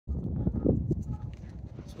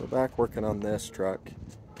We're back working on this truck.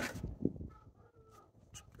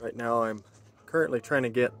 Right now I'm currently trying to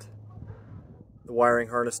get the wiring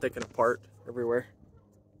harness taken apart everywhere.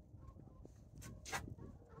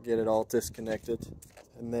 Get it all disconnected.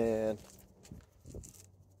 And then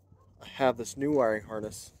I have this new wiring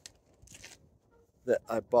harness that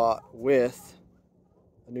I bought with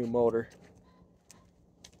a new motor.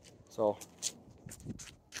 So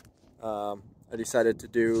I decided to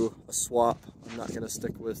do a swap. I'm not going to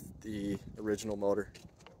stick with the original motor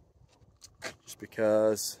just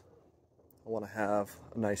because I want to have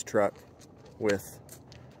a nice truck with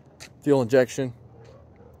fuel injection.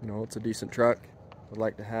 You know, it's a decent truck. I'd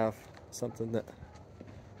like to have something that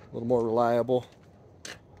a little more reliable.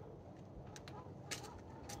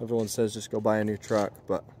 Everyone says just go buy a new truck,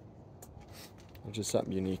 but there's just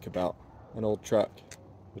something unique about an old truck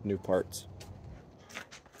with new parts.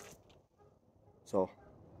 So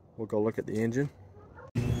we'll go look at the engine.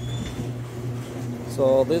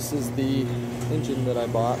 So this is the engine that I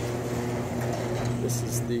bought. This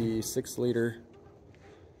is the 6-liter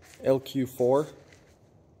LQ4.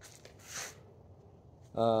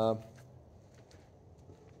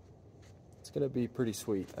 It's gonna be pretty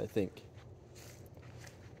sweet, I think.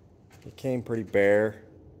 It came pretty bare.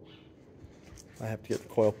 I have to get the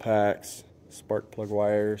coil packs, spark plug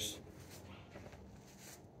wires.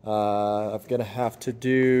 I'm gonna have to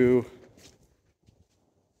do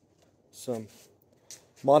some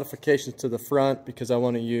modifications to the front because I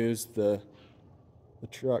want to use the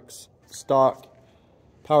truck's stock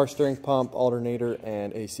power steering pump, alternator,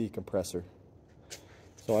 and AC compressor.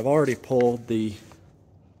 So I've already pulled the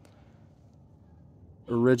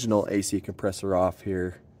original AC compressor off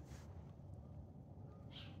here,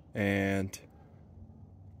 and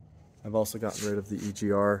I've also gotten rid of the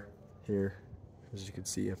EGR here. As you can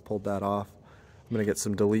see, I've pulled that off. I'm gonna get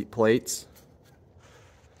some delete plates.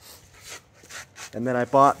 And then I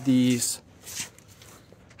bought these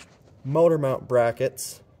motor mount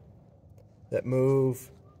brackets that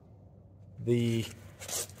move the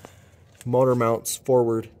motor mounts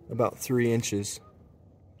forward about 3 inches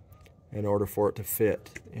in order for it to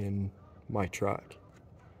fit in my truck.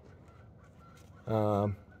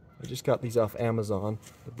 I just got these off Amazon.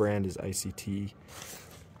 The brand is ICT.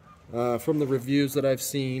 From the reviews that I've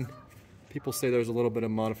seen, people say there's a little bit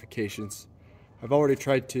of modifications. I've already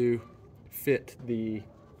tried to fit the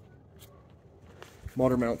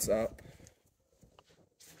motor mounts up,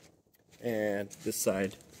 and this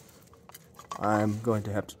side I'm going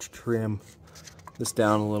to have to trim this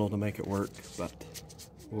down a little to make it work, but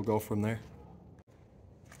we'll go from there.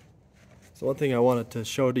 So one thing I wanted to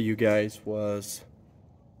show to you guys was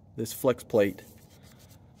this flex plate.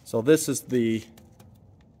 So this is the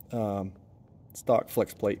stock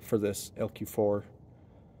flex plate for this LQ4.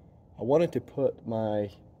 I wanted to put my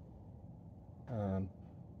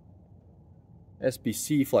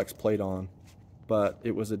SBC flex plate on, but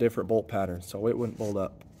it was a different bolt pattern, so it wouldn't bolt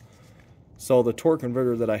up. So the torque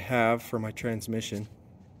converter that I have for my transmission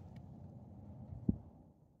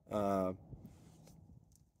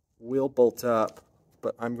will bolt up,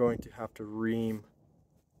 but I'm going to have to ream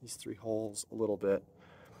these 3 holes a little bit.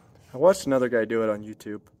 I watched another guy do it on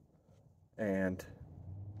YouTube, and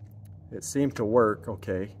it seemed to work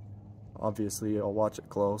okay. Obviously, I'll watch it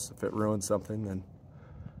close. If it ruins something, then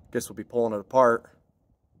I guess we'll be pulling it apart.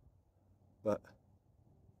 But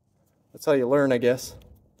that's how you learn, I guess.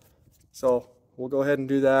 So we'll go ahead and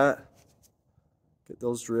do that. Get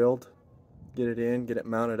those drilled, get it in, get it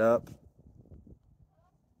mounted up.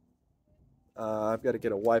 I've got to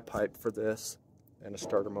get a Y pipe for this and a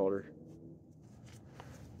starter motor.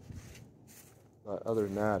 But other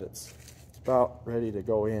than that, it's about ready to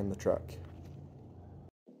go in the truck.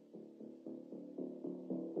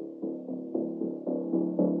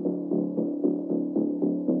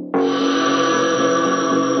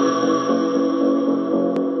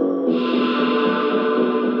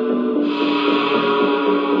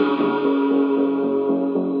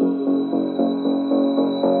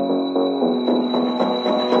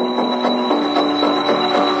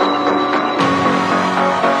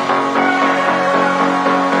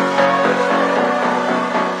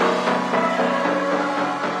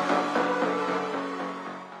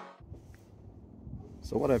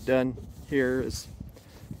 So what I've done here is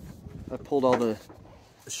I pulled all the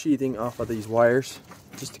sheathing off of these wires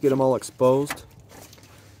just to get them all exposed,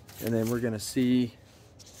 and then we're going to see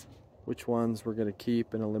which ones we're going to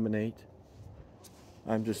keep and eliminate.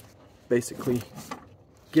 I'm just basically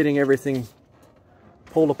getting everything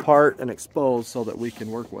pulled apart and exposed so that we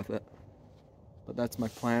can work with it. But that's my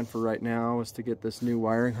plan for right now, is to get this new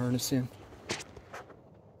wiring harness in.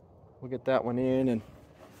 We'll get that one in, and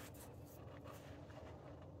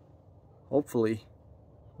hopefully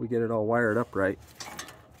we get it all wired up right.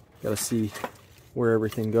 Gotta see where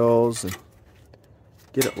everything goes and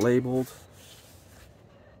get it labeled.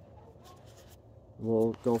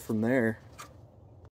 We'll go from there.